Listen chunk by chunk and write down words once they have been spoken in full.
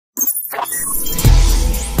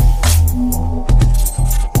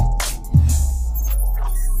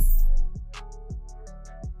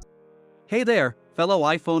Hey there, fellow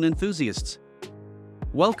iPhone enthusiasts.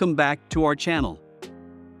 Welcome back to our channel.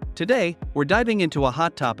 Today, we're diving into a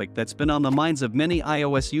hot topic that's been on the minds of many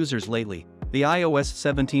iOS users lately, the iOS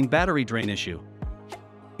 17 battery drain issue.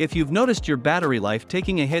 If you've noticed your battery life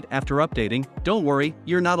taking a hit after updating, don't worry,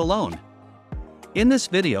 you're not alone. In this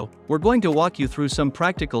video, we're going to walk you through some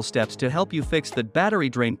practical steps to help you fix that battery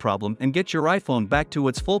drain problem and get your iPhone back to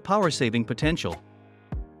its full power-saving potential.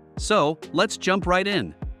 So, let's jump right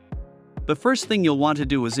in. The first thing you'll want to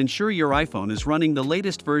do is ensure your iPhone is running the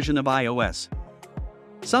latest version of iOS.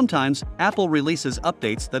 Sometimes, Apple releases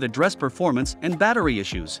updates that address performance and battery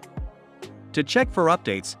issues. To check for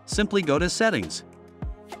updates, simply go to Settings,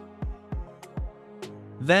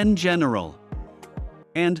 then General,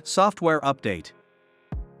 and Software Update.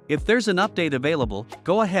 If there's an update available,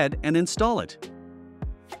 go ahead and install it.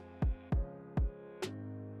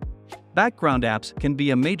 Background apps can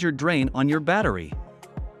be a major drain on your battery.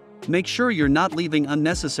 Make sure you're not leaving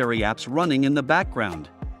unnecessary apps running in the background.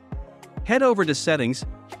 Head over to Settings,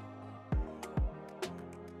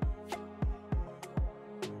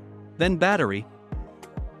 then Battery,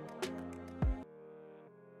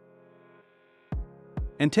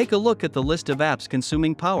 and take a look at the list of apps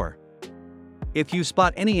consuming power. If you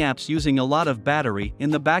spot any apps using a lot of battery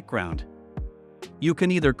in the background, you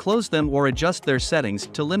can either close them or adjust their settings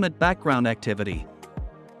to limit background activity.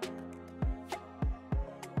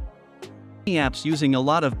 Any apps using a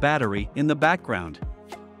lot of battery in the background,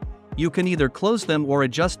 you can either close them or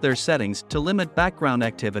adjust their settings to limit background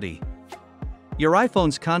activity. Your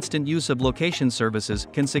iPhone's constant use of location services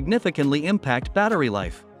can significantly impact battery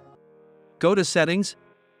life. Go to Settings,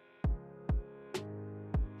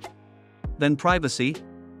 then Privacy,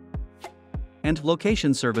 and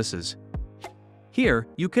Location Services. Here,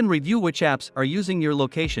 you can review which apps are using your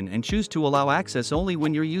location and choose to allow access only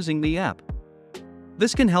when you're using the app.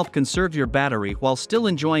 This can help conserve your battery while still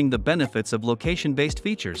enjoying the benefits of location-based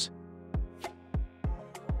features.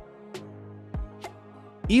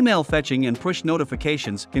 Email fetching and push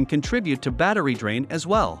notifications can contribute to battery drain as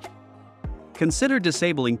well. Consider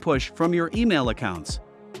disabling push from your email accounts.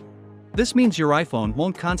 This means your iPhone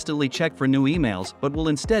won't constantly check for new emails but will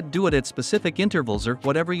instead do it at specific intervals or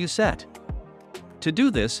whatever you set. To do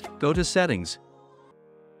this, go to Settings,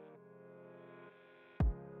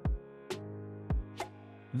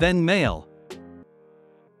 then Mail,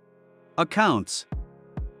 Accounts,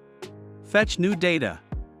 Fetch new data.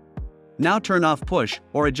 Now turn off push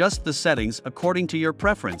or adjust the settings according to your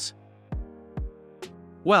preference.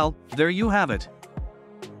 Well, there you have it.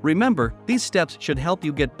 Remember, these steps should help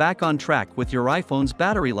you get back on track with your iPhone's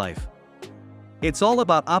battery life. It's all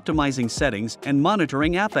about optimizing settings and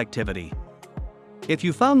monitoring app activity. If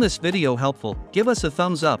you found this video helpful, give us a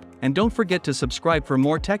thumbs up and don't forget to subscribe for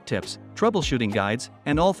more tech tips, troubleshooting guides,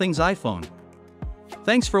 and all things iPhone.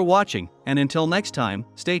 Thanks for watching, and until next time,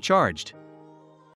 stay charged.